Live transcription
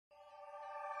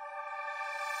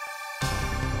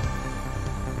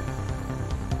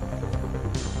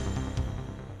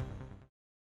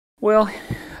Well,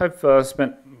 I've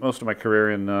spent most of my career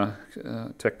in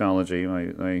technology.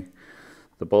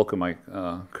 The bulk of my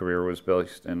career was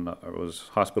based in was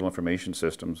hospital information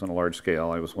systems on a large scale.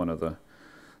 I was one of the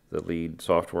lead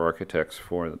software architects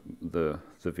for the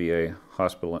VA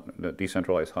hospital, the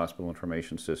Decentralized Hospital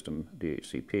Information System,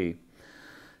 DHCP,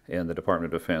 and the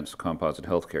Department of Defense Composite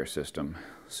Healthcare System,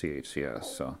 CHCS.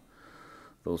 So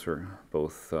those are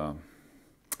both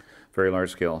very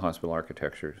large-scale hospital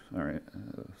architectures,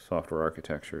 software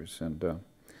architectures, and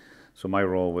so my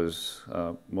role was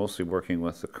mostly working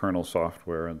with the kernel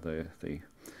software and the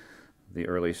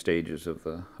early stages of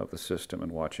the system,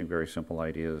 and watching very simple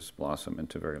ideas blossom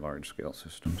into very large-scale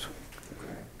systems.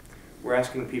 Okay. We're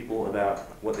asking people about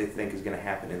what they think is going to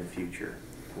happen in the future.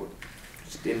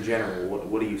 Just in general,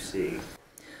 what do you see?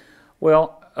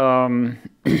 Well,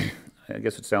 I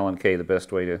guess it's Alan Kay. The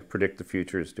best way to predict the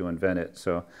future is to invent it.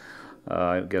 So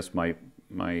I guess my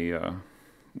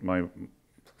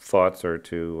thoughts are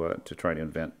to try to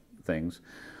invent things.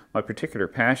 My particular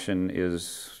passion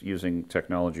is using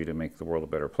technology to make the world a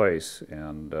better place,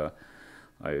 and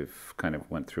I've kind of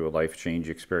went through a life change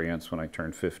experience when I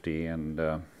turned 50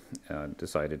 and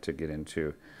decided to get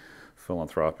into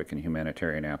philanthropic and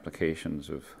humanitarian applications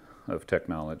of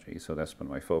technology. So that's been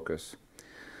my focus.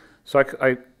 So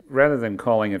I rather than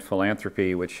calling it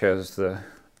philanthropy, which has the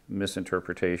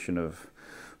misinterpretation of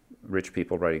rich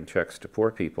people writing checks to poor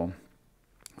people,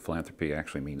 philanthropy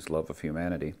actually means love of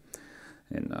humanity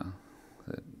in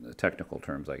the technical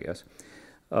terms, I guess.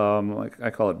 I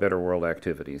call it better world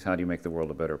activities. How do you make the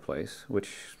world a better place?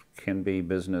 Which can be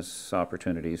business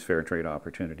opportunities, fair trade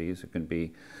opportunities. It can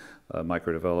be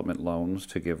micro-development loans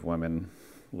to give women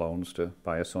loans to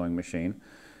buy a sewing machine.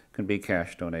 It can be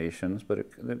cash donations,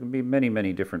 but there can be many,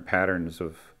 many different patterns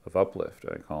of uplift,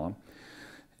 I call them.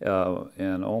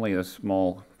 And only a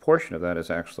small portion of that is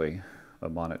actually a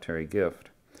monetary gift.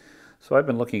 So I've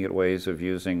been looking at ways of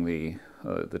using the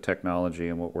technology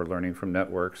and what we're learning from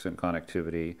networks and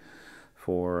connectivity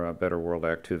for better world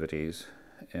activities.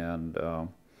 And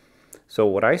so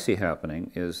what I see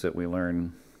happening is that we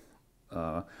learn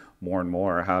more and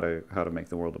more how to make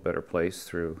the world a better place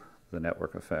through the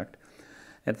network effect.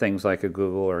 And things like a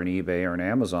Google or an eBay or an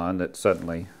Amazon that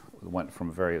suddenly went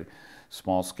from very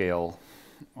small scale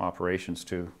operations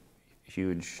to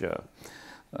huge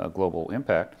global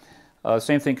impact.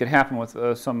 Same thing could happen with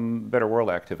some better world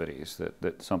activities,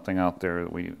 that something out there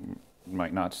that we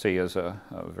might not see as a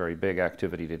very big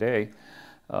activity today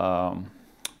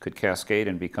could cascade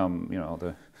and become,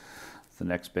 the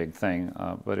next big thing,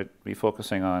 but it'd be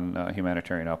focusing on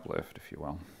humanitarian uplift, if you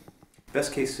will.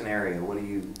 Best case scenario,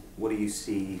 what do you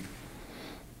see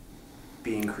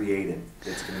being created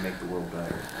that's going to make the world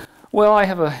better? Well, I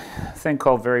have a thing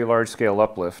called Very Large Scale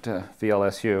Uplift,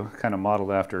 VLSU, kind of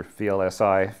modeled after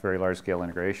VLSI, Very Large Scale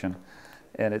Integration.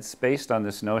 And it's based on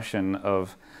this notion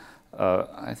of,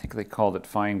 I think they called it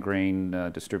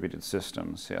fine-grained distributed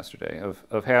systems yesterday,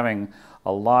 of having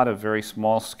a lot of very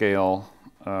small scale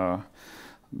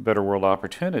better world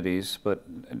opportunities, but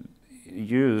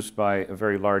used by a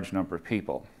very large number of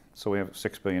people. So we have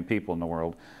 6 billion people in the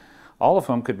world, all of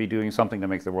whom could be doing something to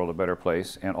make the world a better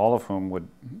place, and all of whom would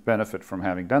benefit from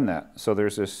having done that. So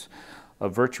there's a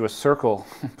virtuous circle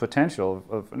potential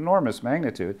of enormous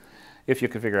magnitude if you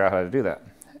could figure out how to do that.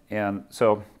 And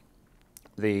so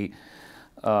the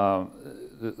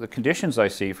conditions I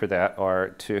see for that are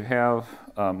to have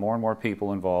more and more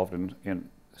people involved in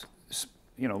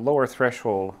lower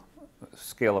threshold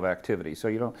scale of activity.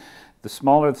 So the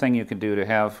smaller thing you can do to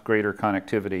have greater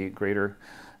connectivity, greater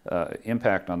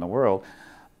impact on the world,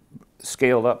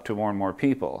 scaled up to more and more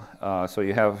people. So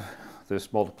you have this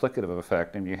multiplicative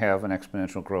effect, and you have an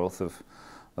exponential growth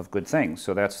of good things.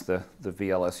 So that's the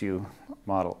VLSU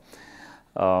model.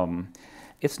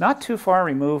 It's not too far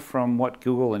removed from what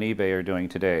Google and eBay are doing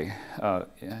today.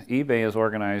 eBay is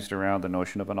organized around the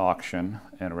notion of an auction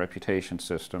and a reputation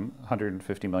system,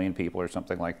 150 million people or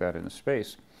something like that in the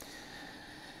space.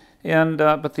 And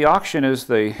but the auction is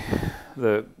the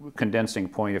condensing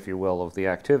point, if you will, of the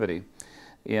activity.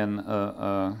 In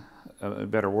a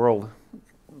better world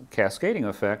cascading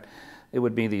effect, it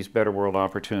would be these better world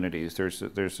opportunities. There's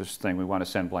this thing, we want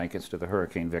to send blankets to the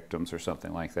hurricane victims or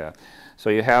something like that. So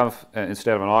you have,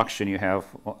 instead of an auction, you have,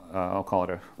 I'll call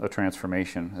it a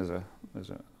transformation as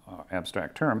an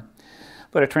abstract term.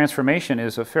 But a transformation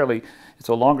is it's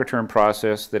a longer term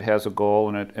process that has a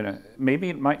goal, and maybe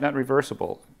it might not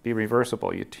be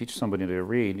reversible. You teach somebody to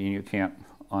read and you can't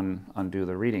undo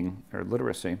the reading or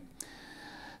literacy.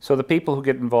 So the people who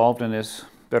get involved in this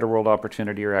better world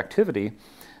opportunity or activity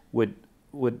would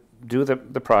would do the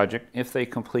project. If they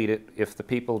complete it, if the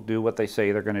people do what they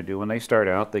say they're going to do when they start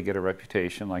out, they get a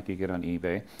reputation like you get on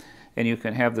eBay. And you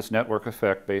can have this network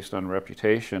effect based on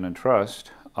reputation and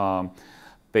trust,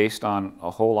 based on a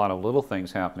whole lot of little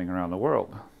things happening around the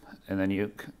world. And then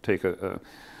you take the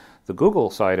Google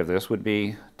side of this would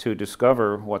be to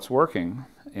discover what's working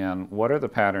and what are the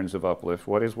patterns of uplift,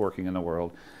 what is working in the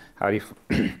world, how do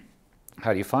you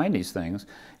how do you find these things,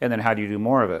 and then how do you do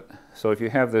more of it? So if you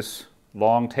have this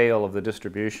long tail of the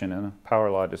distribution and a power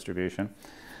law distribution,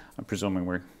 I'm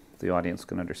presuming the audience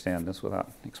can understand this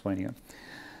without explaining it.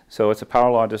 So it's a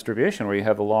power law distribution where you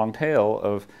have a long tail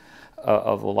of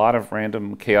a lot of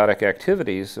random chaotic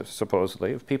activities,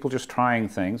 supposedly, of people just trying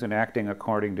things and acting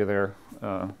according to their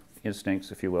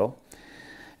instincts, if you will.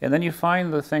 And then you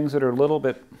find the things that are a little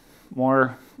bit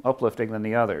more uplifting than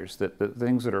the others, that the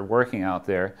things that are working out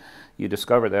there, you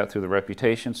discover that through the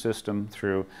reputation system,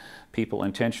 through people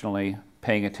intentionally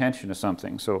paying attention to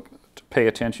something. So to pay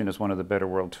attention is one of the better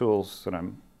world tools that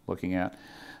I'm looking at.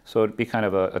 So it'd be kind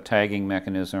of a tagging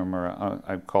mechanism, or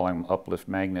I call them uplift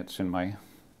magnets in my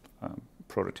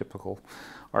prototypical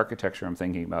architecture I'm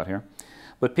thinking about here.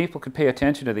 But people could pay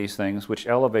attention to these things, which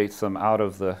elevates them out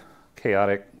of the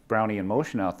chaotic Brownian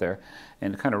motion out there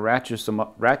and kind of ratchets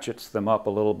them up a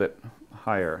little bit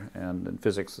higher. And in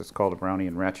physics, it's called a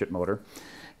Brownian ratchet motor.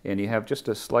 And you have just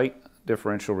a slight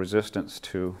differential resistance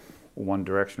to one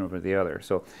direction over the other.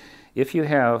 So if you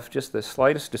have just the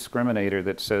slightest discriminator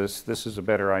that says this is a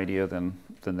better idea than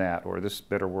that, or this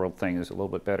better world thing is a little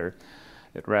bit better,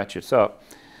 it ratchets up.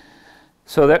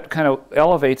 So that kind of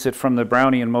elevates it from the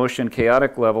Brownian motion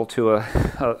chaotic level to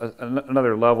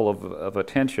another level of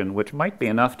attention, which might be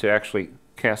enough to actually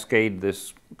cascade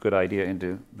this good idea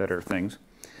into better things.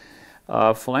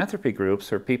 Philanthropy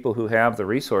groups, or people who have the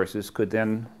resources, could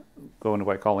then go into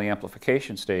what I call the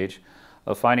amplification stage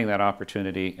of finding that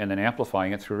opportunity and then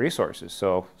amplifying it through resources.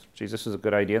 So, geez, this is a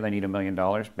good idea, they need $1 million,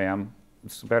 bam,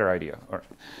 it's a better idea. Or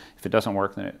if it doesn't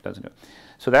work, then it doesn't do it.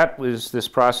 So that was this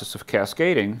process of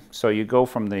cascading. So you go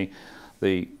from the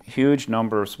huge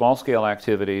number of small-scale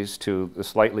activities to the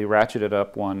slightly ratcheted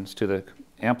up ones to the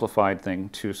amplified thing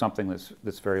to something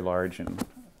that's very large and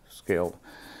scaled.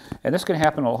 And this can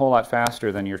happen a whole lot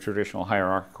faster than your traditional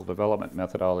hierarchical development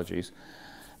methodologies.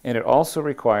 And it also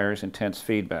requires intense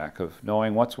feedback of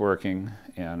knowing what's working,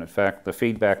 and in fact, the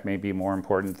feedback may be more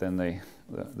important than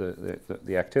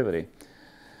the activity,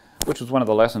 which was one of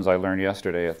the lessons I learned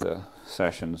yesterday at the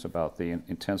sessions about the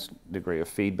intense degree of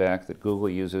feedback that Google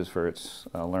uses for its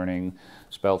learning,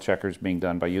 spell checkers being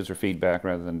done by user feedback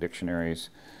rather than dictionaries,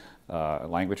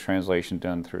 language translation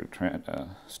done through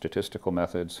statistical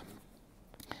methods.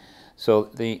 So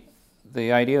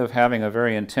the idea of having a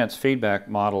very intense feedback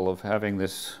model, of having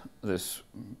this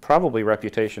probably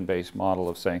reputation-based model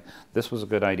of saying this was a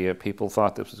good idea, people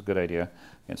thought this was a good idea,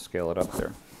 and scale it up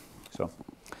there. So,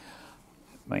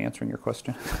 am I answering your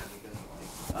question?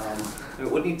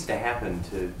 What needs to happen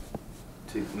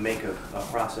to make a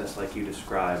process like you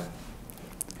described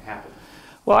happen?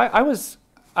 Well,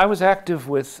 I was active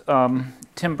with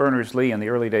Tim Berners-Lee in the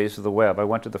early days of the web. I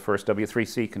went to the first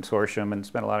W3C consortium and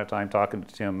spent a lot of time talking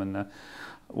to Tim and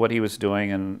what he was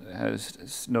doing, and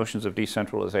his notions of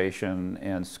decentralization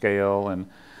and scale, and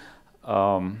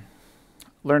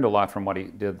learned a lot from what he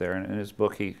did there. And in his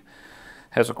book, he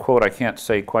has a quote I can't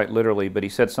say quite literally, but he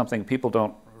said something: people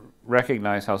don't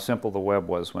recognize how simple the web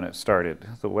was when it started.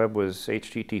 The web was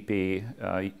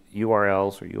HTTP,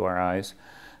 URLs or URIs,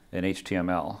 and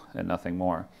HTML, and nothing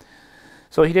more.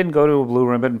 So he didn't go to a blue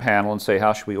ribbon panel and say,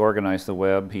 how should we organize the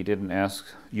web? He didn't ask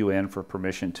UN for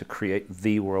permission to create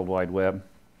the World Wide Web.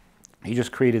 He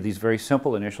just created these very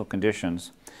simple initial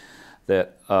conditions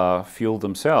that fueled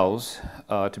themselves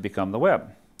to become the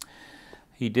web.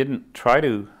 He didn't try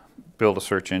to build a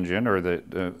search engine or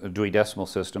the Dewey Decimal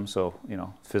System, so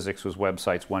physics was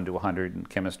websites 1 to 100 and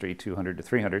chemistry 200 to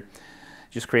 300.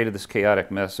 Just created this chaotic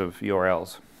mess of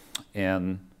URLs,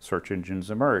 and search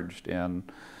engines emerged, and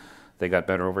they got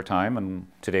better over time, and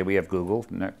today we have Google,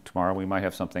 tomorrow we might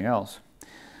have something else.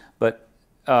 But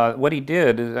what he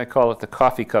did is, I call it the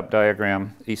coffee cup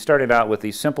diagram. He started out with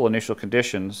these simple initial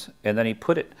conditions, and then he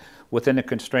put it within the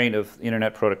constraint of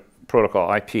Internet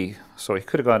Protocol, IP. So he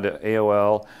could have gone to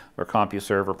AOL or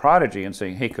CompuServe or Prodigy and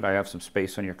saying, hey, could I have some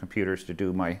space on your computers to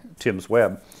do my Tim's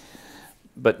Web?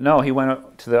 But no, he went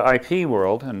up to the IP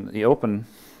world and the open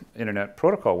Internet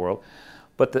Protocol world.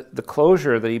 But the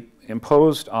closure that he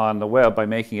imposed on the web by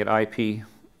making it IP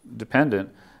dependent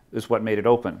is what made it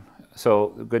open. So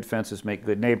good fences make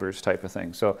good neighbors type of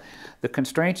thing. So the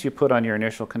constraints you put on your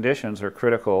initial conditions are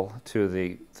critical to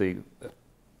the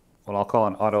what I'll call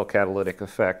an autocatalytic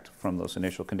effect from those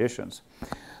initial conditions.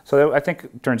 So I think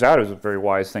it turns out it was a very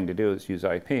wise thing to do, is use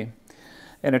IP.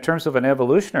 And in terms of an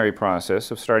evolutionary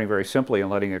process of starting very simply and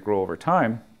letting it grow over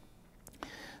time,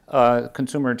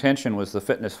 consumer attention was the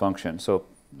fitness function. So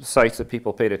sites that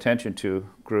people paid attention to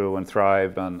grew and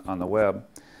thrived on the web.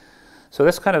 So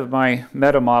that's kind of my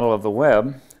meta model of the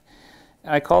web.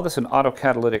 I call this an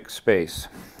autocatalytic space.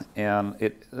 And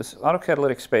this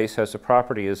autocatalytic space has the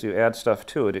property, as you add stuff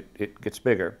to it, it gets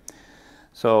bigger.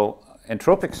 So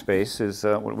entropic space is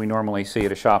what we normally see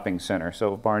at a shopping center.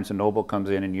 So if Barnes & Noble comes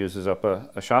in and uses up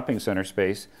a shopping center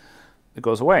space, it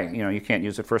goes away. You know, you can't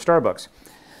use it for a Starbucks.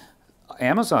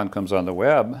 Amazon comes on the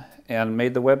web and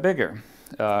made the web bigger.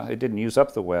 It didn't use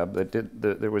up the web.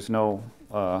 There was no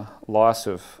loss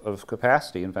of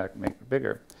capacity, in fact, make it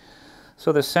bigger.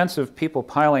 So the sense of people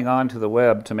piling onto the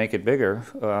web to make it bigger,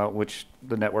 which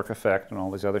the network effect and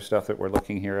all this other stuff that we're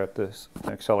looking here at this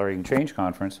Accelerating Change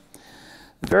Conference,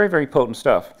 very, very potent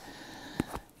stuff.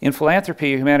 In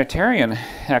philanthropy, humanitarian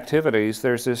activities,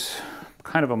 there's this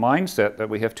kind of a mindset that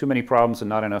we have too many problems and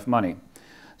not enough money.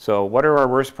 So what are our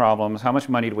worst problems? How much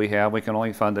money do we have? We can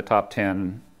only fund the top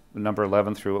 10, number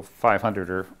 11 through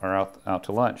 500 are out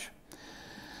to lunch.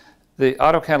 The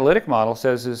autocatalytic model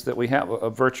says is that we have a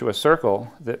virtuous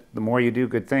circle, that the more you do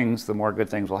good things, the more good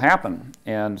things will happen.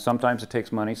 And sometimes it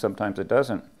takes money, sometimes it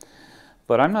doesn't.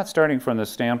 But I'm not starting from the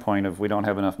standpoint of we don't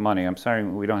have enough money. I'm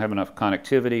starting, we don't have enough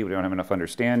connectivity, we don't have enough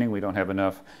understanding, we don't have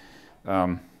enough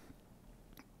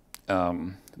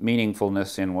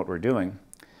meaningfulness in what we're doing.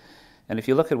 And if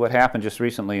you look at what happened just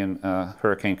recently in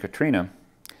Hurricane Katrina,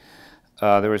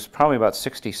 there was probably about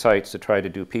 60 sites that tried to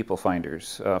do people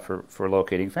finders for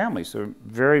locating families. So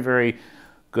very, very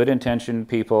good intentioned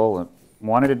people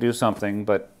wanted to do something,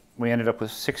 but we ended up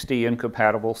with 60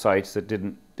 incompatible sites that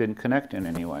didn't connect in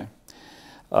any way.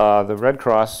 The Red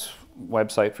Cross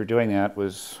website for doing that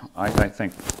was, I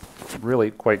think,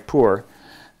 really quite poor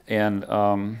and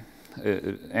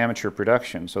amateur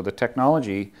production. So the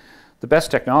technology, the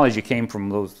best technology came from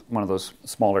one of those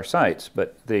smaller sites,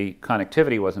 but the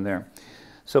connectivity wasn't there.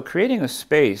 So creating a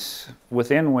space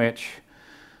within which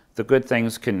the good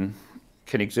things can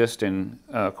exist and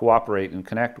cooperate and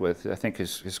connect with, I think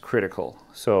is critical.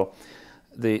 So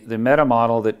the meta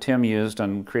model that Tim used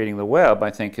on creating the web,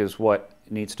 I think, is what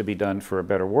needs to be done for a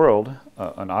better world,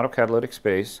 an autocatalytic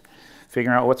space,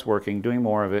 figuring out what's working, doing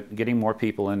more of it, getting more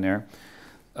people in there.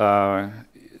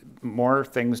 More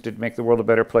things to make the world a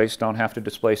better place don't have to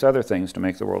displace other things to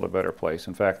make the world a better place.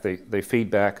 In fact, they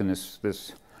feed back in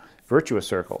this virtuous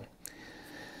circle.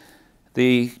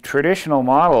 The traditional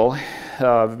model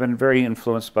has been very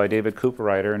influenced by David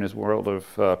Cooperrider in his world of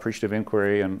appreciative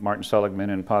inquiry and Martin Seligman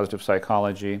in positive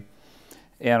psychology.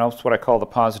 And also what I call the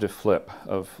positive flip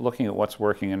of looking at what's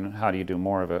working and how do you do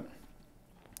more of it.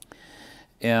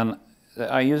 And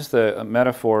I use the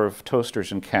metaphor of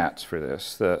toasters and cats for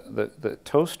this. The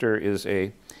toaster is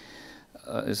a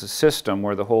system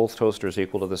where the whole toaster is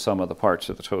equal to the sum of the parts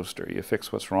of the toaster. You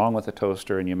fix what's wrong with the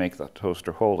toaster and you make the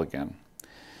toaster whole again.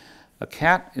 A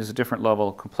cat is a different level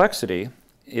of complexity.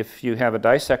 If you have a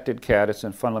dissected cat, it's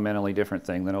a fundamentally different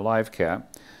thing than a live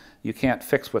cat. You can't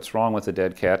fix what's wrong with a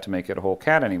dead cat to make it a whole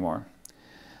cat anymore.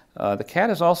 The cat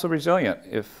is also resilient.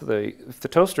 If the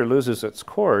toaster loses its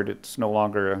cord, it's no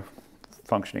longer a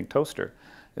functioning toaster.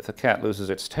 If the cat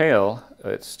loses its tail,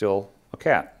 it's still a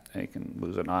cat. It can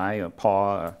lose an eye, a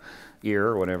paw, an ear,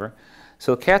 or whatever.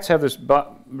 So cats have this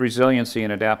resiliency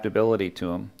and adaptability to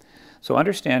them. So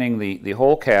understanding the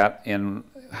whole cat and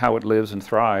how it lives and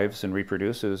thrives and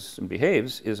reproduces and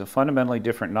behaves is a fundamentally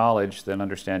different knowledge than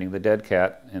understanding the dead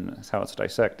cat and how it's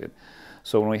dissected.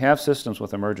 So when we have systems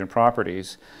with emergent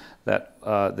properties, that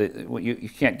you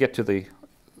can't get to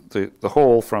the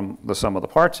whole from the sum of the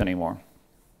parts anymore.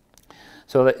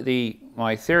 So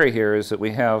my theory here is that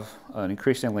we have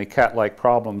increasingly cat-like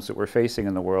problems that we're facing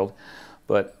in the world,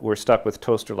 but we're stuck with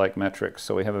toaster-like metrics.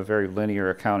 So we have a very linear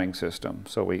accounting system.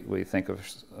 So we think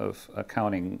of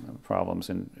accounting problems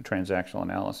in transactional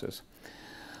analysis.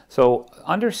 So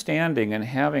understanding and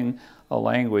having a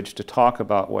language to talk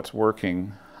about what's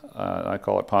working, I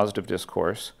call it positive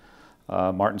discourse.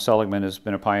 Martin Seligman has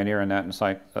been a pioneer in that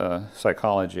in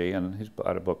psychology, and he's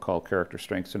got a book called Character,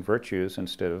 Strengths, and Virtues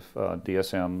instead of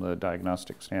DSM, the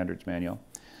Diagnostic Standards Manual.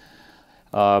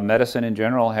 Medicine in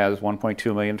general has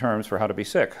 1.2 million terms for how to be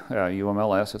sick.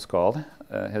 UMLS, it's called.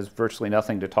 Has virtually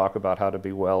nothing to talk about how to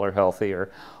be well or healthy or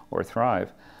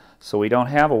thrive. So we don't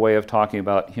have a way of talking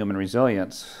about human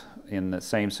resilience in the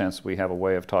same sense we have a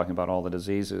way of talking about all the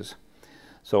diseases.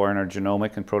 So in our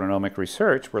genomic and proteomic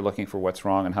research, we're looking for what's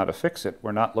wrong and how to fix it.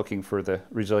 We're not looking for the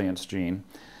resilience gene.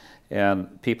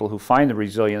 And people who find the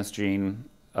resilience gene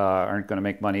aren't going to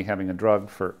make money having a drug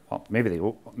for, well,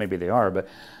 maybe they are, but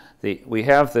we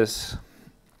have this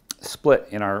split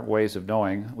in our ways of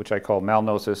knowing, which I call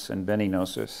malgnosis and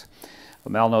benignosis.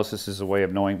 Malgnosis is a way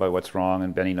of knowing by what's wrong,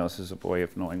 and benignosis is a way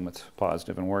of knowing what's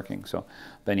positive and working. So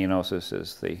benignosis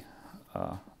is the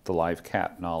live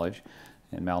cat knowledge,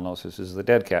 and malgnosis is the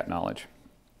dead cat knowledge.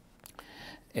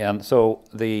 And so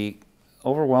the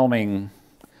overwhelming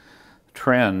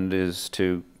trend is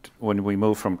to, when we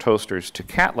move from toasters to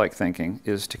cat-like thinking,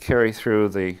 is to carry through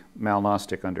the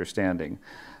malgnostic understanding.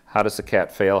 How does the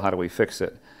cat fail? How do we fix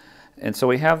it? And so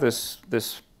we have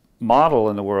this model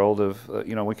in the world of,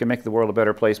 we can make the world a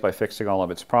better place by fixing all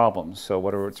of its problems. So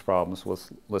what are its problems?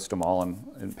 Let's list them all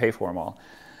and pay for them all.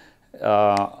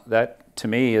 That, to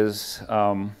me, is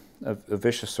a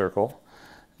vicious circle.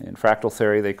 In fractal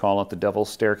theory, they call it the devil's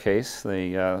staircase.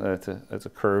 It's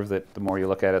a curve that the more you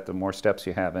look at it, the more steps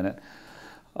you have in it.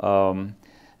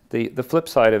 The flip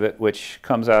side of it, which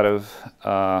comes out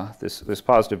of this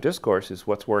positive discourse, is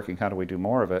what's working, how do we do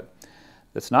more of it?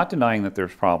 It's not denying that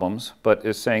there's problems, but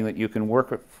is saying that you can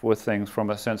work with things from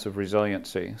a sense of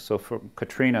resiliency. So for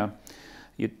Katrina,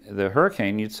 the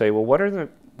hurricane, you'd say, well,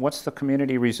 what's the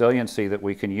community resiliency that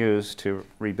we can use to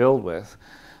rebuild with?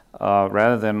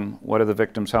 Rather than what are the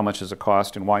victims, how much does it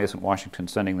cost, and why isn't Washington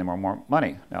sending them more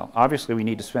money? Now, obviously we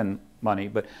need to spend money,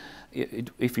 but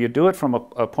if you do it from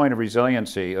a point of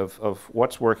resiliency, of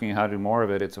what's working, how to do more of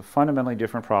it, it's a fundamentally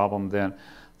different problem than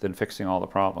fixing all the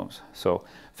problems. So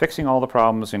fixing all the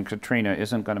problems in Katrina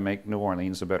isn't going to make New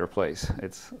Orleans a better place.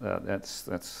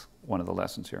 That's one of the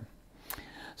lessons here.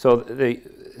 So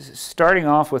starting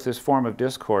off with this form of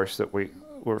discourse that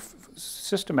we're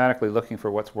systematically looking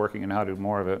for what's working and how to do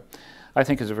more of it, I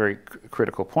think is a very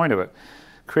critical point of it.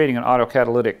 Creating an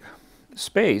autocatalytic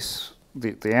space,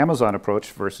 the Amazon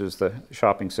approach versus the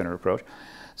shopping center approach,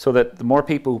 so that the more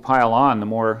people who pile on, the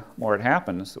more it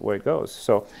happens, the way it goes.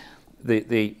 So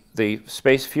the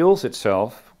space fuels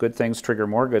itself, good things trigger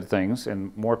more good things,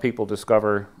 and more people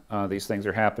discover these things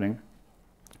are happening,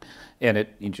 and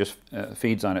it just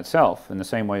feeds on itself in the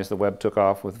same way as the web took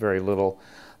off with very little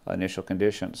initial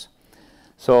conditions.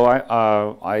 So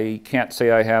I can't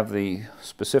say I have the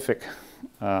specific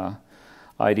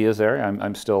ideas there.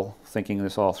 I'm still thinking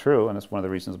this all through, and it's one of the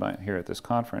reasons I'm here at this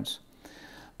conference.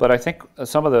 But I think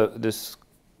some of this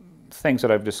things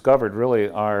that I've discovered really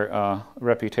are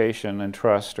reputation and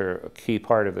trust are a key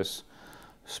part of this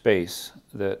space.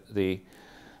 That the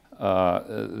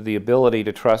ability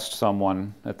to trust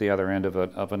someone at the other end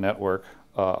of a network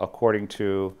according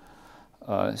to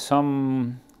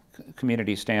some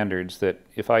community standards, that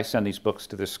if I send these books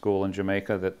to this school in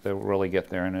Jamaica, that they'll really get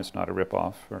there and it's not a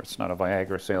ripoff, or it's not a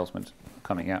Viagra salesman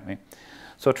coming at me.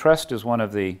 So trust is one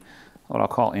of the, what I'll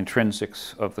call,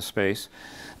 intrinsics of the space.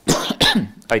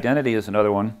 Identity is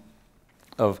another one,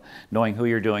 of knowing who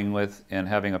you're dealing with and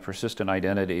having a persistent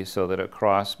identity, so that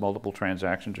across multiple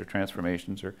transactions or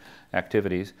transformations or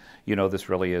activities, this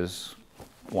really is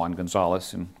Juan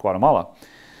Gonzalez in Guatemala.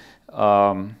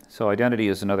 So identity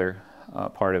is another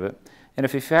part of it. And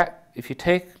if you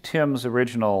take Tim's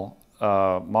original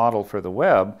model for the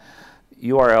web,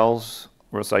 URLs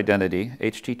was identity,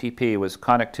 HTTP was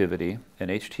connectivity, and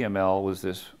HTML was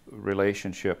this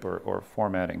relationship or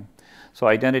formatting. So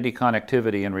identity,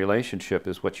 connectivity, and relationship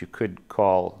is what you could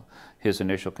call his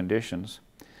initial conditions.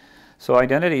 So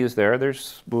identity is there.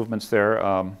 There's movements there.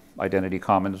 Identity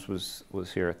Commons was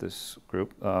here at this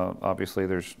group. Obviously,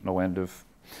 there's no end of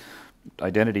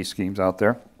identity schemes out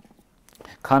there.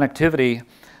 Connectivity,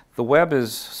 the web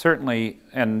is certainly,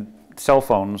 and cell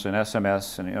phones and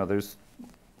SMS, and there's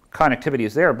connectivity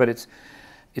is there, but it's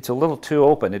a little too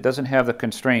open. It doesn't have the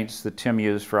constraints that Tim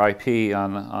used for IP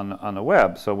on the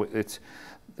web. So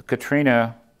the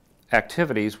Katrina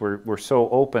activities were so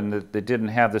open that they didn't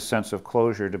have the sense of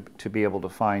closure to be able to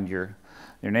find your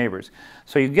neighbors.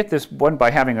 So you get this one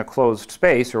by having a closed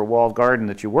space or a walled garden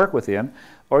that you work within,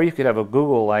 or you could have a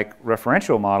Google-like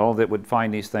referential model that would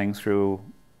find these things through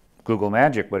Google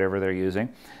Magic, whatever they're using.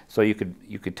 So you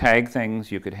could tag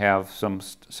things, you could have some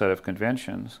set of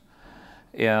conventions.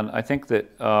 And I think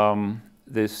that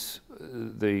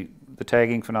the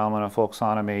tagging phenomena,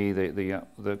 folksonomy,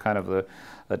 the kind of the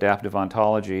adaptive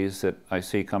ontologies that I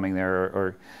see coming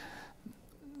there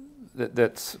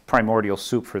that's primordial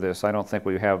soup for this. I don't think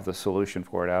we have the solution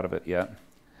for it out of it yet.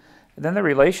 And then the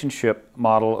relationship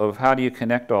model of how do you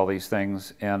connect all these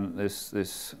things, and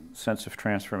this sense of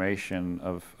transformation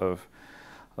of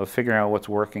figuring out what's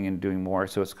working and doing more.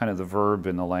 So it's kind of the verb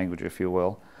in the language, if you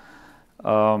will.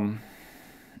 I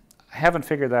haven't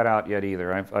figured that out yet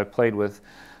either. I've played with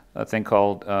a thing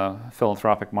called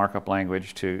philanthropic markup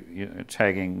language to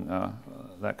tagging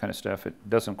that kind of stuff. It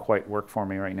doesn't quite work for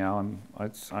me right now.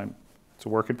 It's a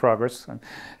work in progress. I'm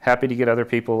happy to get other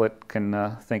people that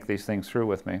can think these things through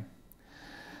with me.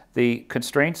 The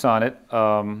constraints on it,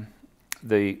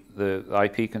 the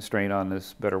IP constraint on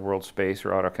this better world space or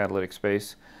autocatalytic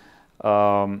space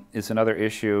is another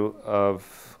issue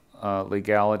of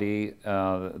legality,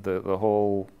 the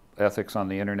whole ethics on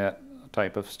the internet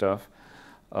type of stuff.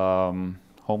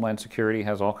 Homeland Security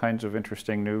has all kinds of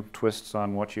interesting new twists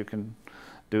on what you can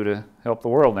do to help the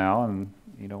world now, and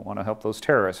you don't want to help those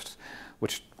terrorists,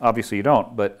 which obviously you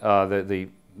don't, but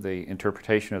the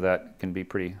interpretation of that can be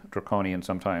pretty draconian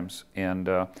sometimes. And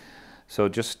so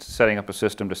just setting up a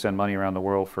system to send money around the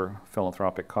world for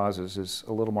philanthropic causes is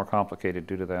a little more complicated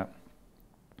due to that.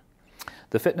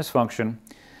 The fitness function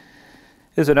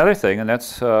is another thing, and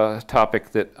that's a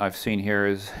topic that I've seen here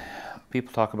is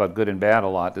people talk about good and bad a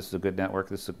lot. This is a good network,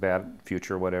 this is a bad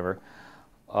future, whatever.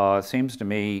 It seems to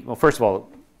me, well, first of all,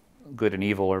 good and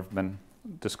evil have been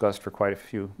discussed for quite a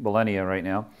few millennia right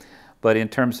now. But in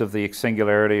terms of the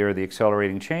singularity or the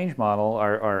accelerating change model,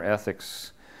 our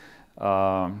ethics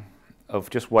of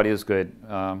just what is good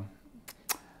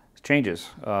changes.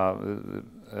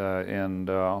 And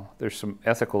there's some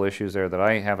ethical issues there that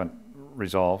I haven't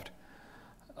resolved.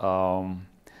 One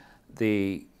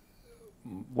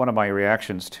of my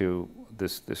reactions to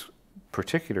this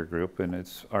particular group and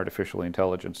its artificial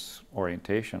intelligence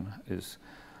orientation is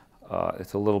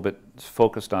it's a little bit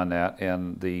focused on that,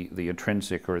 and the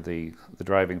intrinsic or the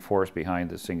driving force behind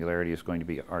the singularity is going to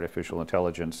be artificial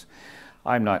intelligence.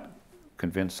 I'm not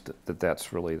convinced that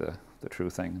that's really the true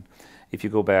thing. If you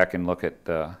go back and look at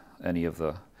any of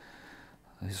the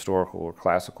historical or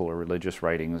classical or religious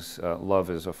writings, love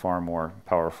is a far more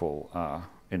powerful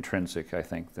intrinsic, I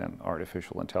think, than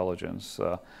artificial intelligence.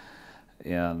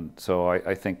 And so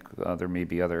I think there may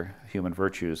be other human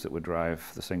virtues that would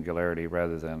drive the singularity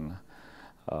rather than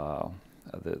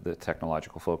the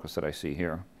technological focus that I see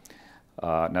here.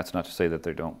 And that's not to say that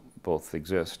they don't both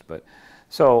exist, but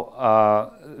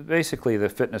so basically the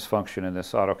fitness function in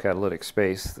this autocatalytic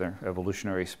space, the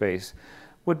evolutionary space,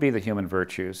 would be the human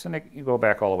virtues. And you go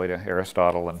back all the way to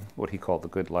Aristotle and what he called the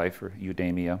good life, or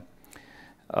eudaimonia.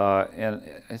 And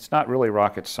it's not really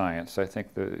rocket science. I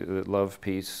think the love,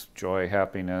 peace, joy,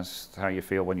 happiness, how you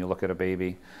feel when you look at a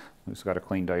baby who's got a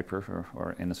clean diaper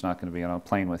and it's not going to be on a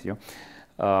plane with you,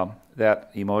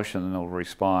 that emotional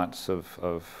response of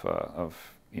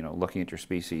you know, looking at your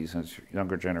species as your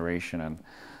younger generation, and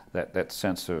that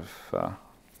sense of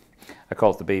I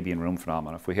call it the baby in room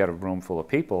phenomenon. If we had a room full of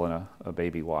people and a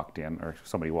baby walked in, or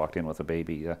somebody walked in with a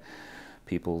baby,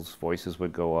 people's voices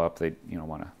would go up. They'd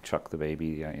want to chuck the baby.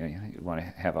 You want to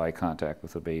have eye contact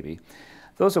with the baby.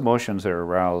 Those emotions that are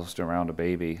aroused around a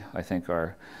baby, I think,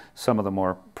 are some of the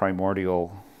more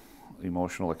primordial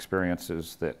emotional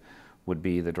experiences that would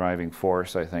be the driving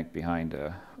force, I think, behind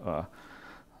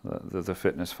the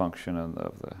fitness function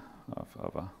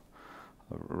of a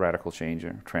radical change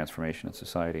and transformation in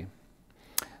society.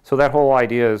 So that whole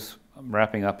idea is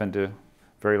wrapping up into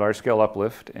very large-scale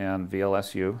uplift and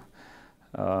VLSU.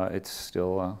 It's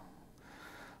still a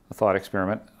thought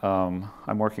experiment.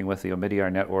 I'm working with the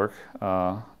Omidyar network.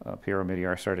 Pierre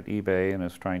Omidyar started eBay and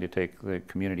is trying to take the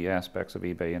community aspects of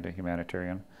eBay into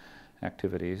humanitarian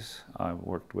activities. I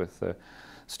worked with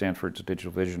Stanford's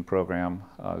Digital Vision program.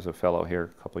 I was a fellow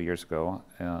here a couple of years ago,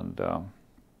 and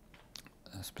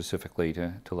specifically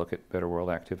to look at better world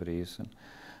activities, and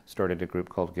started a group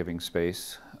called Giving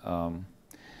Space. Yeah,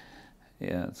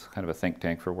 it's kind of a think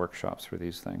tank for workshops for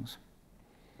these things.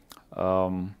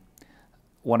 One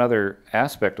other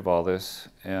aspect of all this,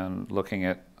 and looking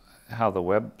at how the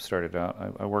web started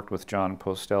out, I worked with John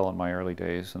Postel in my early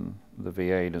days in the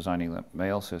VA designing the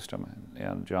mail system.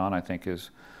 And John, I think, is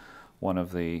one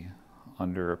of the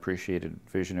underappreciated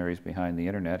visionaries behind the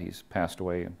internet. He's passed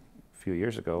away a few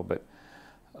years ago, but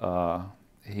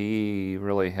he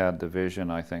really had the vision,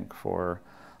 I think, for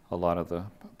a lot of the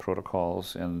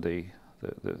protocols and the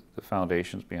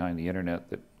foundations behind the internet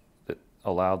that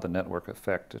allowed the network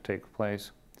effect to take place.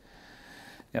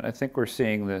 And I think we're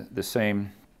seeing the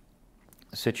same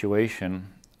situation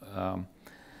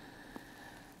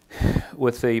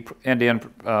with the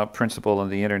end-to-end principle in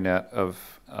the internet of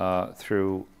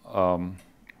through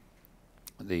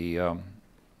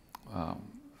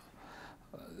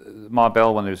Ma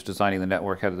Bell, when he was designing the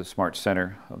network, had the smart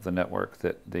center of the network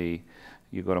that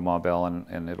you go to Ma Bell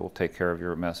and it'll take care of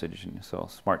your message. And so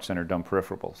smart center, dumb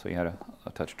peripheral. So you had a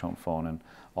touch-tone phone and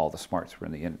all the smarts were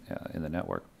in the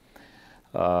network.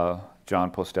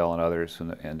 John Postel and others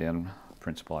and in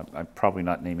principle. I'm probably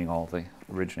not naming all the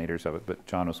originators of it, but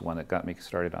John was the one that got me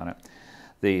started on it.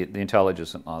 The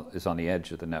intelligence is on the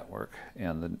edge of the network,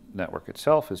 and the network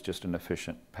itself is just an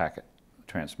efficient packet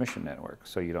transmission network.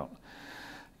 So you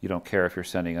don't care if you're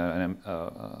sending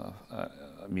a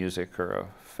music or a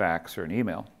fax or an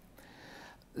email.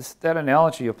 That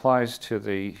analogy applies to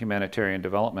the humanitarian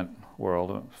development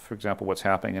world. For example, what's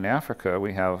happening in Africa,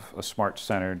 we have a smart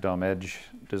center dumb edge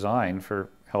design for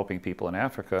helping people in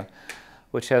Africa,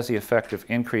 which has the effect of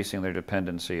increasing their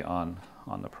dependency on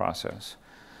the process,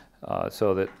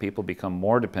 so that people become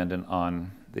more dependent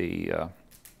on the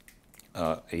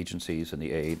agencies and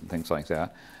the aid and things like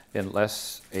that, and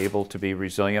less able to be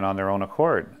resilient on their own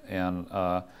accord. And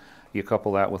you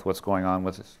couple that with what's going on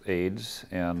with AIDS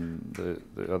and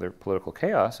the other political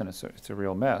chaos, and it's a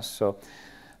real mess. So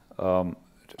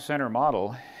center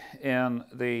model, and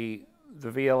the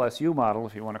VLSU model,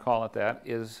 if you want to call it that,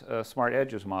 is a smart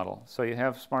edges model. So you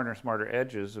have smarter and smarter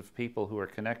edges of people who are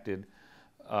connected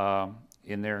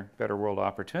in their better world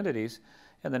opportunities,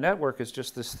 and the network is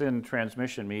just this thin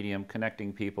transmission medium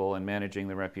connecting people and managing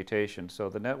the reputation. So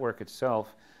the network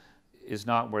itself is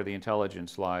not where the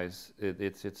intelligence lies.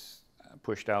 It's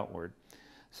pushed outward.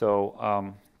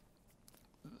 So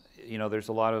you know, there's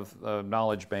a lot of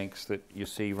knowledge banks that you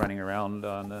see running around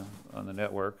on the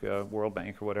network, World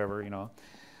Bank or whatever, you know.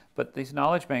 But these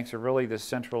knowledge banks are really this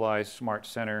centralized smart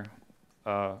center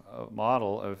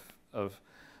model of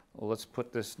well, let's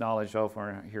put this knowledge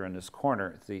over here in this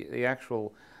corner. The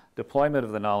actual deployment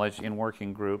of the knowledge in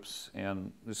working groups,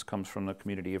 and this comes from the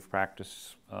community of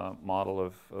practice model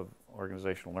of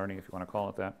organizational learning, if you want to call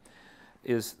it that,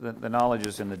 is the knowledge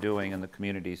is in the doing and the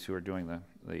communities who are doing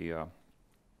the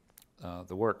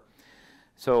work.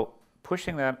 So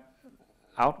pushing that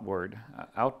outward,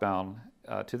 outbound,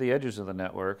 to the edges of the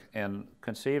network, and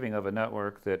conceiving of a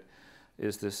network that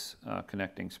is this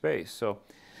connecting space. So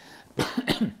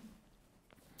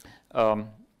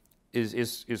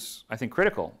is I think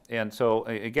critical. And so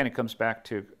again, it comes back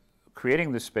to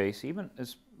creating this space, even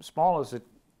as small as it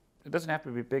doesn't have to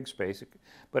be big space,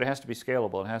 but it has to be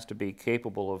scalable. It has to be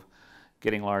capable of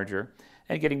getting larger,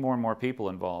 and getting more and more people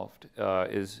involved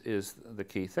is the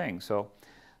key thing. So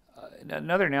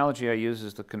another analogy I use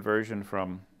is the conversion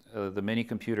from the mini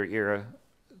computer era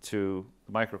to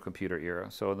the microcomputer era.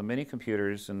 So the mini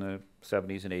computers in the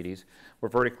 70s and 80s were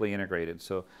vertically integrated.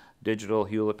 So Digital,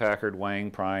 Hewlett-Packard, Wang,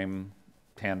 Prime,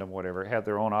 Tandem, whatever, had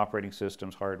their own operating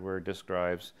systems, hardware, disk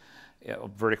drives,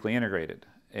 vertically integrated.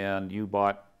 And you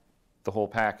bought the whole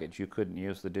package. You couldn't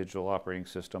use the digital operating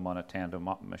system on a Tandem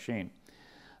machine.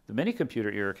 The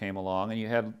mini-computer era came along, and you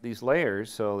had these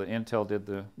layers. So the Intel did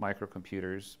the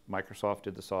microcomputers, Microsoft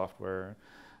did the software,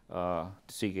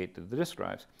 Seagate did the disk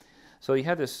drives. So you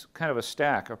had this kind of a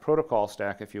stack, a protocol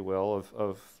stack, if you will,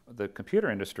 of the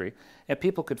computer industry, and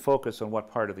people could focus on what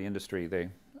part of the industry they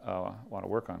want to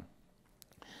work on.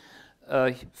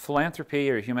 Philanthropy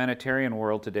or humanitarian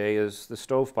world today is the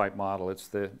stovepipe model. It's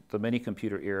the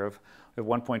mini-computer era of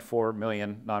 1.4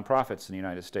 million nonprofits in the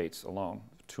United States alone,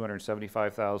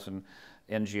 275,000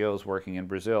 NGOs working in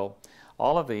Brazil.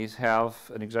 All of these have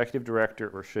an executive director,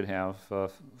 or should have a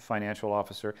financial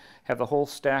officer, have the whole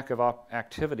stack of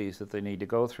activities that they need to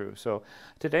go through. So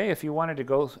today, if you wanted to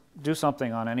go do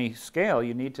something on any scale,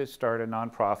 you need to start a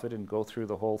nonprofit and go through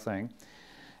the whole thing.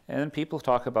 And then people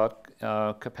talk about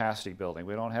capacity building.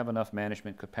 We don't have enough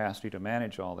management capacity to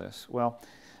manage all this. Well,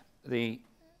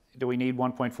 do we need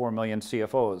 1.4 million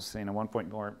CFOs,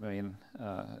 1.4 million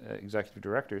executive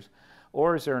directors?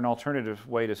 Or is there an alternative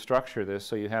way to structure this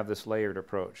so you have this layered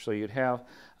approach? So you'd have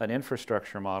an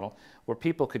infrastructure model where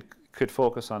people could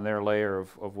focus on their layer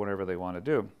of whatever they want to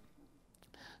do.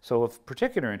 So of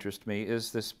particular interest to me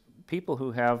is this people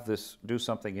who have this do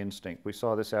something instinct. We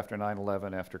saw this after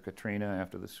 9/11, after Katrina,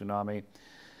 after the tsunami.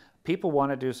 People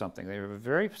want to do something. They have a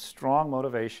very strong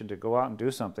motivation to go out and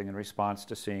do something in response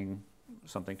to seeing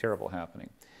something terrible happening.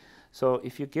 So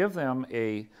if you give them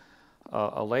a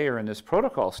layer in this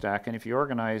protocol stack, and if you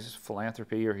organize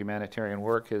philanthropy or humanitarian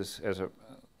work as a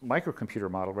microcomputer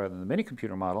model rather than the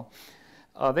mini-computer model,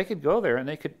 they could go there and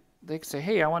they could say,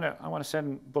 hey, I want to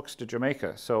send books to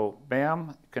Jamaica. So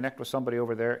bam, connect with somebody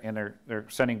over there, and they're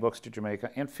sending books to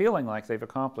Jamaica and feeling like they've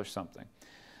accomplished something.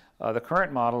 The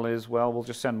current model is, well, we'll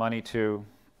just send money to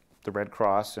the Red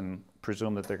Cross and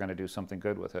presume that they're going to do something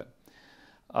good with it.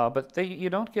 But you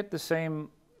don't get the same,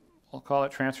 I'll call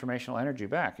it transformational energy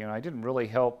back. I didn't really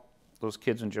help those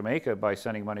kids in Jamaica by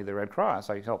sending money to the Red Cross.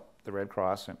 I helped the Red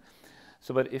Cross.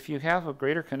 But if you have a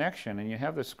greater connection and you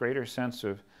have this greater sense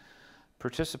of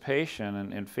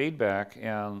participation and feedback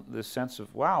and this sense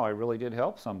of, wow, I really did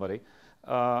help somebody,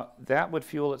 that would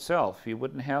fuel itself. You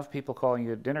wouldn't have people calling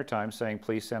you at dinner time saying,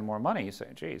 please send more money. You say,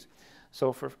 geez.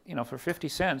 So for 50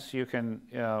 cents, you can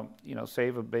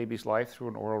save a baby's life through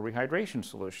an oral rehydration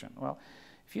solution. Well,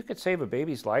 if you could save a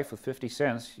baby's life with 50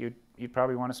 cents, you'd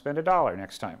probably want to spend $1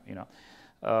 next time.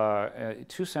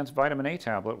 2 cents vitamin A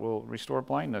tablet will restore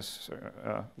blindness,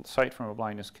 sight from a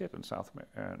blindness kid in South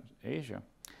Asia.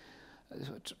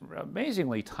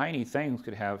 Amazingly tiny things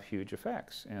could have huge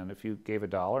effects. And if you gave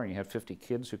 $1 and you had 50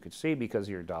 kids who could see because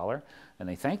of your $1 and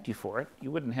they thanked you for it,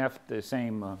 you wouldn't have the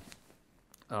same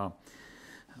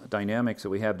dynamics that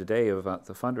we have today about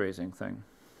the fundraising thing.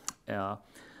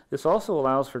 This also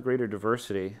allows for greater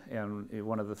diversity, and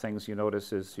one of the things you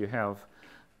notice is you have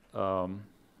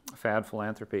fad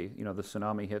philanthropy. The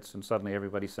tsunami hits and suddenly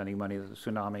everybody's sending money to the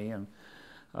tsunami and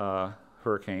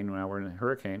hurricane. Now we're in a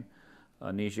hurricane.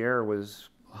 Niger was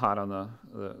hot on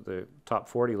the top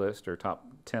 40 list or top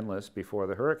 10 list before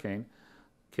the hurricane.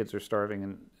 Kids are starving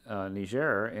in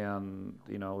Niger, and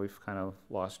we've kind of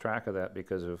lost track of that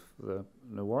because of the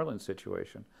New Orleans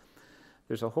situation.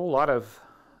 There's a whole lot of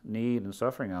need and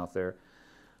suffering out there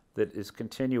that is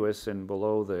continuous and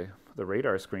below the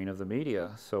radar screen of the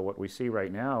media. So what we see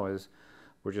right now is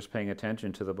we're just paying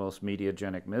attention to the most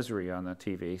mediagenic misery on the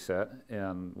TV set,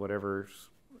 and whatever's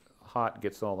hot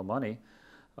gets all the money.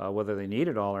 Whether they need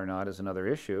it all or not is another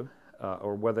issue,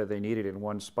 or whether they need it in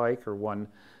one spike or one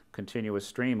continuous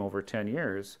stream over 10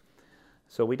 years.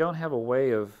 So we don't have a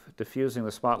way of diffusing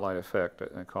the spotlight effect,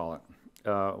 I call it.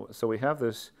 So we have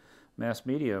this mass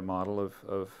media model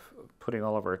of putting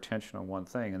all of our attention on one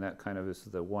thing, and that kind of is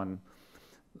the one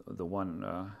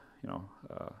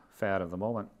fad of the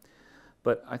moment.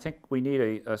 But I think we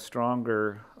need a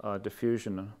stronger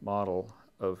diffusion model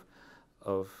of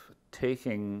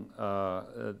taking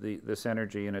this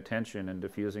energy and attention and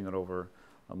diffusing it over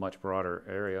a much broader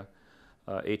area.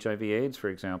 HIV/AIDS, for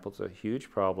example, is a huge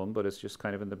problem, but it's just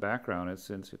kind of in the background. It's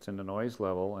in the noise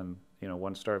level, and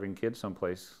one starving kid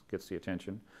someplace gets the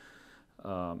attention.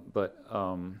 But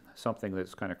something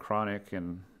that's kind of chronic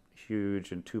and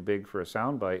huge and too big for a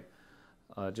soundbite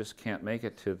just can't make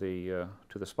it to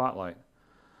the spotlight.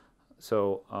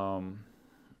 So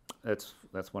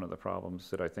that's one of the problems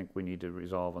that I think we need to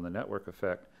resolve on the network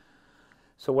effect.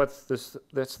 So what's this?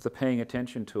 That's the paying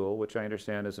attention tool, which I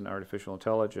understand is an artificial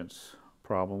intelligence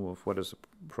problem of what does a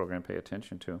program pay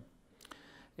attention to.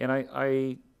 And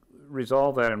I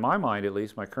resolve that in my mind, at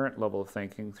least my current level of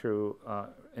thinking, through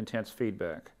intense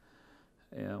feedback.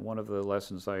 And one of the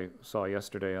lessons I saw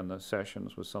yesterday on the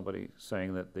sessions was somebody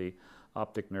saying that the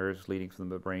optic nerves leading from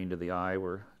the brain to the eye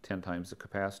were 10 times the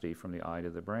capacity from the eye to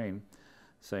the brain,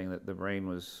 saying that the brain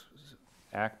was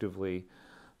actively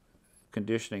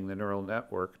conditioning the neural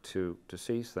network to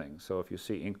see things. So if you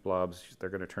see ink blobs, they're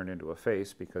going to turn into a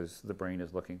face because the brain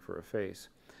is looking for a face.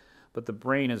 But the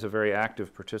brain is a very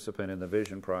active participant in the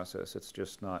vision process. It's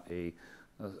just not a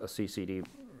CCD,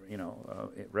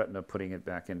 retina putting it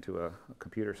back into a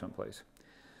computer someplace.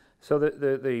 So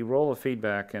the role of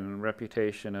feedback and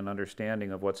reputation and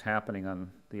understanding of what's happening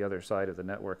on the other side of the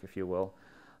network, if you will,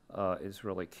 is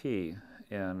really key.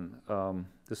 And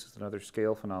this is another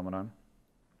scale phenomenon.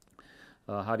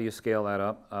 How do you scale that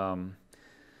up?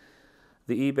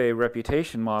 The eBay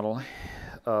reputation model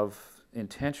of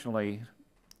intentionally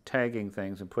tagging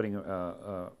things and putting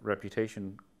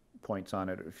reputation points on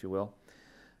it, if you will,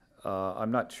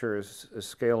 I'm not sure is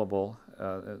scalable,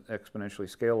 exponentially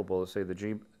scalable, as say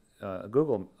the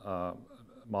Google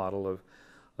model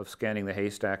of scanning the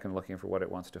haystack and looking for what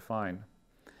it wants to find.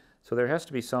 So there has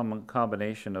to be some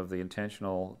combination of the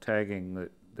intentional tagging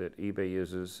that eBay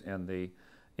uses and the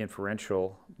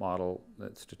inferential model,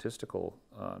 that statistical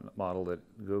model that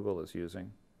Google is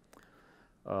using.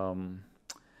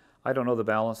 I don't know the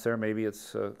balance there. Maybe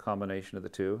it's a combination of the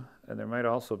two. And there might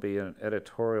also be an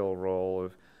editorial role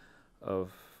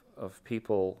of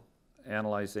people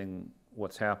analyzing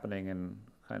what's happening and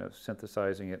kind of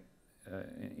synthesizing it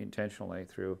intentionally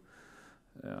through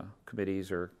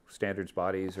committees or standards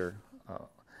bodies. Or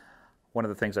one of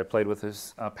the things I played with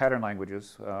is pattern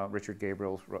languages. Richard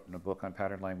Gabriel's written a book on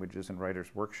pattern languages and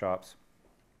writers' workshops.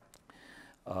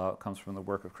 Comes from the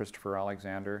work of Christopher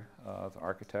Alexander, the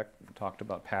architect, talked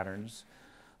about patterns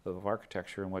of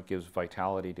architecture and what gives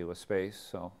vitality to a space.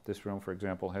 So this room, for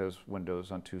example, has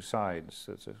windows on two sides.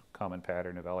 It's a common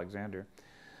pattern of Alexander.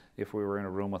 If we were in a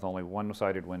room with only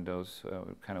one-sided windows, it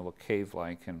would kind of look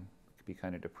cave-like and could be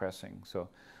kind of depressing. So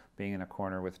being in a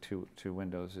corner with two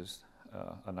windows is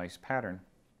a nice pattern.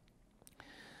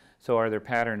 So are there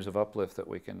patterns of uplift that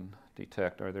we can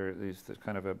detect? Are there these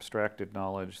kind of abstracted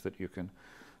knowledge that you can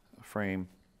frame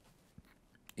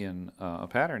in a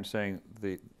pattern saying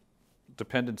the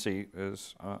dependency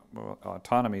is, well,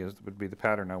 autonomy would be the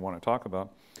pattern I want to talk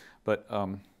about, but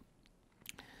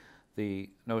the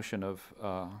notion of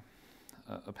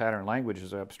a pattern language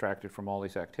is abstracted from all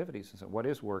these activities. And so what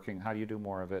is working? How do you do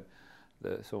more of it?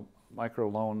 So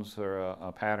microloans are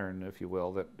a pattern, if you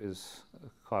will, that is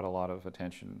caught a lot of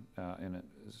attention and it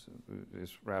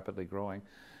is rapidly growing,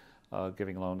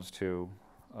 giving loans to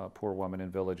poor women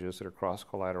in villages that are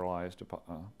cross-collateralized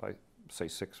by, say,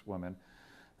 6 women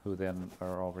who then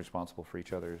are all responsible for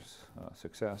each other's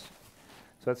success.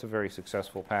 So that's a very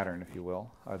successful pattern, if you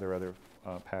will. Are there other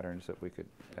patterns that we could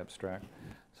abstract?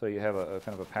 So you have a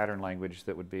kind of a pattern language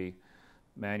that would be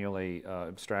manually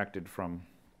abstracted from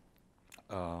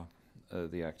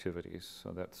the activities.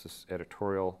 So that's this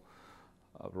editorial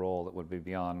role that would be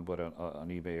beyond what an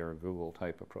eBay or a Google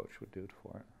type approach would do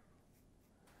for it.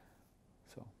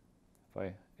 So, have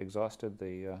I exhausted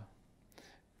the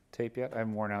tape yet? I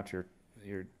haven't worn out your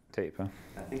tape, huh?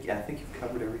 I think you've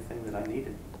covered everything that I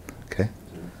needed. Okay.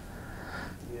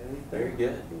 Yeah, very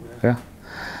good. Yeah.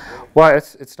 Well,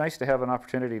 it's nice to have an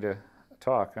opportunity to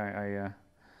talk. I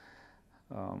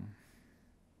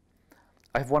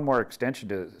have one more extension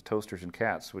to Toasters and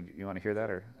Cats. Would you want to hear that?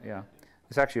 Or yeah,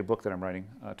 it's actually a book that I'm writing,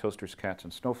 Toasters, Cats,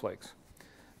 and Snowflakes.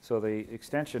 So the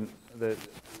extension, the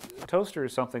toaster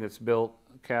is something that's built.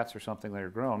 Cats are something that are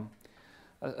grown.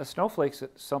 A snowflake is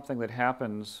something that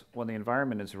happens when the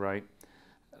environment is right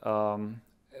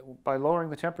by lowering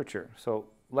the temperature. So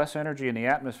less energy in the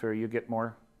atmosphere, you get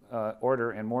more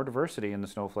order and more diversity in the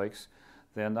snowflakes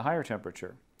than the higher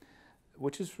temperature,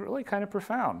 which is really kind of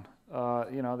profound.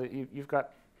 You know, you've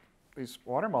got these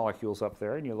water molecules up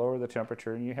there, and you lower the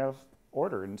temperature, and you have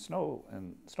order in snow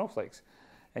and snowflakes.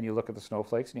 And you look at the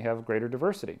snowflakes, and you have greater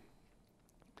diversity.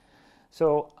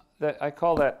 So I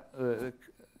call that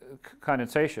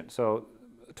condensation. So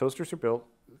toasters are built,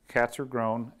 cats are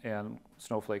grown, and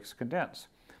snowflakes condense.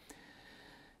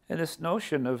 And this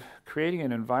notion of creating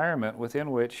an environment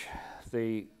within which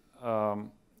the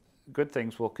good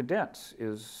things will condense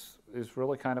is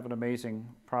really kind of an amazing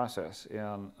process.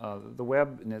 And the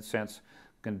web, in its sense,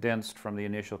 condensed from the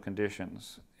initial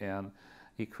conditions. And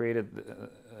he created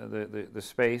the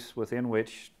space within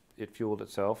which it fueled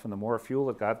itself, and the more fuel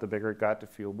it got, the bigger it got to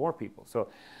fuel more people. So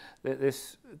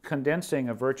this condensing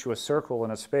a virtuous circle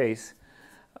in a space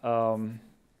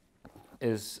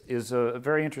is a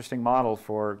very interesting model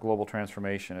for global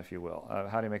transformation, if you will.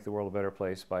 How do you make the world a better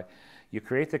place? By you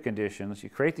create the conditions, you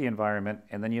create the environment,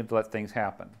 and then you let things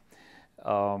happen.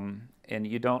 And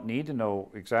you don't need to know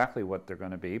exactly what they're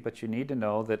going to be, but you need to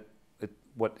know that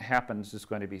what happens is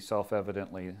going to be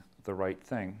self-evidently the right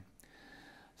thing.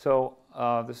 So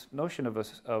this notion of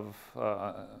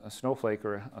a snowflake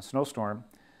or a snowstorm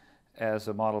as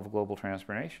a model of global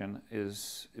transformation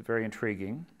is very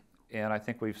intriguing, and I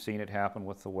think we've seen it happen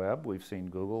with the web. We've seen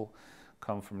Google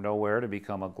come from nowhere to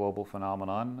become a global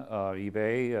phenomenon,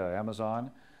 eBay, Amazon,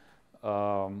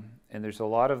 and there's a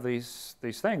lot of these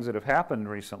things that have happened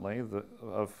recently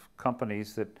of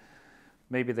companies that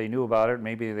maybe they knew about it,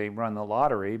 maybe they run the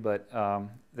lottery, but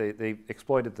they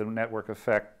exploited the network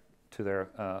effect to their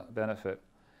benefit.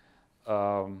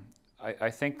 I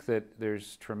think that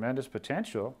there's tremendous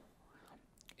potential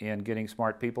in getting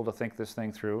smart people to think this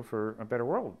thing through for a better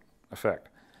world effect.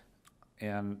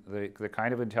 And the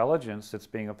kind of intelligence that's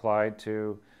being applied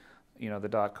to, you know, the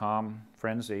dot-com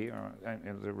frenzy or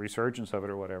the resurgence of it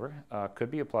or whatever could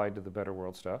be applied to the better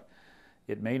world stuff.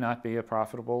 It may not be a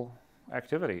profitable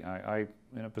activity. I'm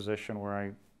in a position where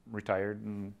I retired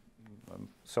and I'm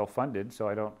self-funded, so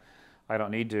I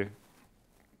don't need to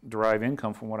derive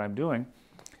income from what I'm doing.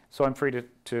 So I'm free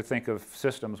to think of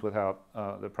systems without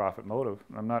the profit motive.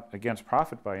 I'm not against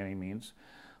profit by any means,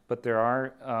 but there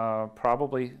are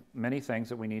probably many things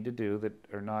that we need to do that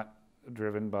are not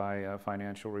driven by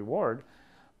financial reward,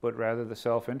 but rather the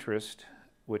self-interest,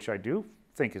 which I do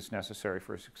think is necessary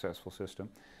for a successful system,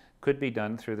 could be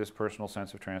done through this personal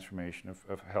sense of transformation,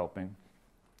 of helping.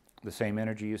 The same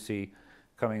energy you see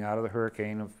coming out of the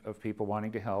hurricane of people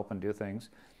wanting to help and do things.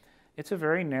 It's a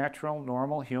very natural,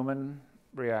 normal human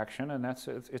reaction, and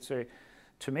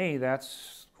to me,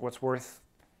 that's what's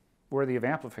worthy of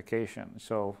amplification.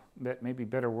 So maybe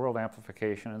better world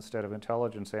amplification instead of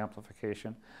intelligence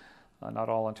amplification. Not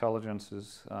all intelligence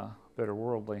is better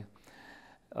worldly.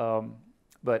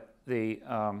 But the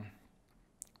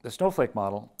snowflake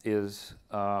model is,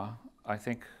 I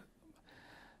think,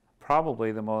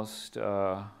 probably the most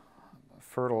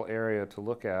fertile area to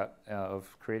look at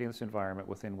of creating this environment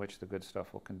within which the good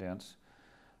stuff will condense.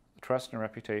 Trust and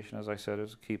reputation, as I said,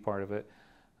 is a key part of it.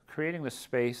 Creating the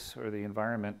space or the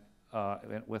environment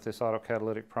with this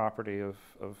autocatalytic property of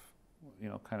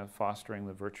kind of fostering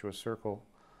the virtuous circle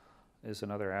is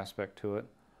another aspect to it.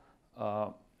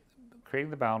 Creating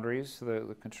the boundaries,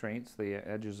 the constraints, the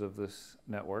edges of this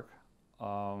network.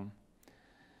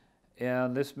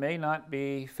 And this may not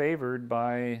be favored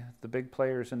by the big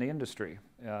players in the industry,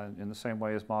 in the same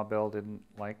way as Ma Bell didn't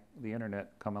like the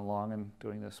internet coming along and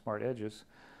doing the smart edges.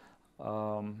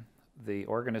 The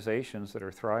organizations that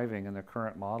are thriving in the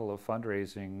current model of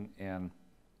fundraising and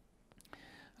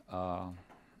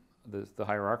the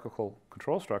hierarchical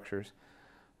control structures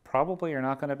probably are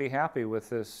not going to be happy with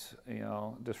this,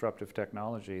 disruptive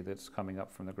technology that's coming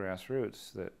up from the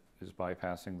grassroots that is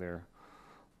bypassing their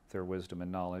wisdom and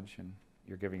knowledge, and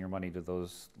you're giving your money to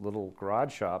those little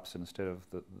garage shops instead of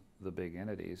the big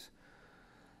entities.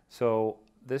 So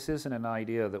this isn't an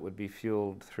idea that would be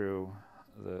fueled through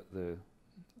the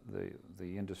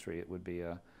industry. It would be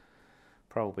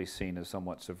probably seen as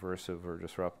somewhat subversive or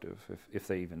disruptive, if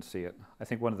they even see it. I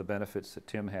think one of the benefits that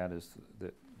Tim had is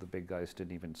that the big guys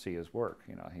didn't even see his work.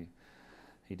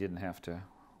 He didn't have to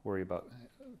worry about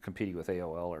competing with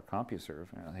AOL or CompuServe.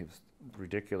 He was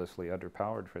ridiculously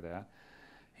underpowered for that.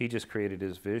 He just created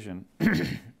his vision,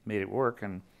 made it work,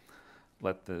 and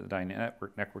let the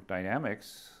network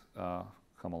dynamics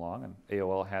come along, and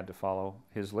AOL had to follow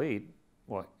his lead.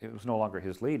 Well, it was no longer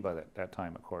his lead by that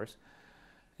time, of course.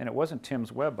 And it wasn't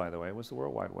Tim's web, by the way, it was the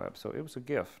World Wide Web, so it was a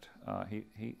gift.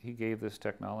 He gave this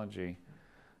technology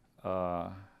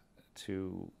to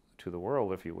the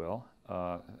world, if you will,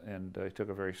 and he took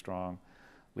a very strong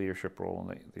leadership role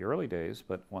in the early days,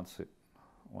 but once it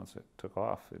took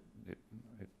off,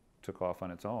 it took off on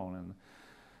its own, and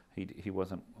he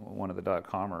wasn't one of the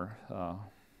dot-commer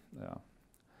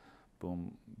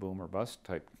boom or bust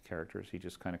type characters. He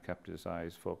just kind of kept his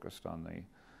eyes focused on the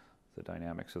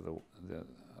dynamics of the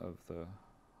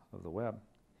web,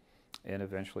 and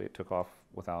eventually it took off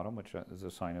without him, which is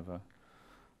a sign of a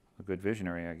good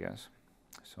visionary, I guess.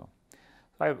 So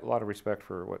I have a lot of respect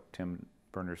for what Tim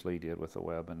Berners-Lee did with the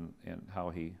web and how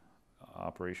he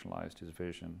operationalized his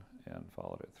vision and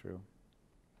followed it through.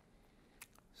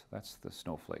 So that's the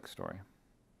snowflake story.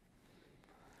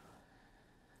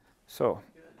 So,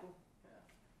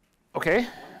 okay.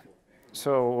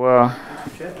 So,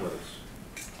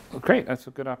 great. That's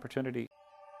a good opportunity.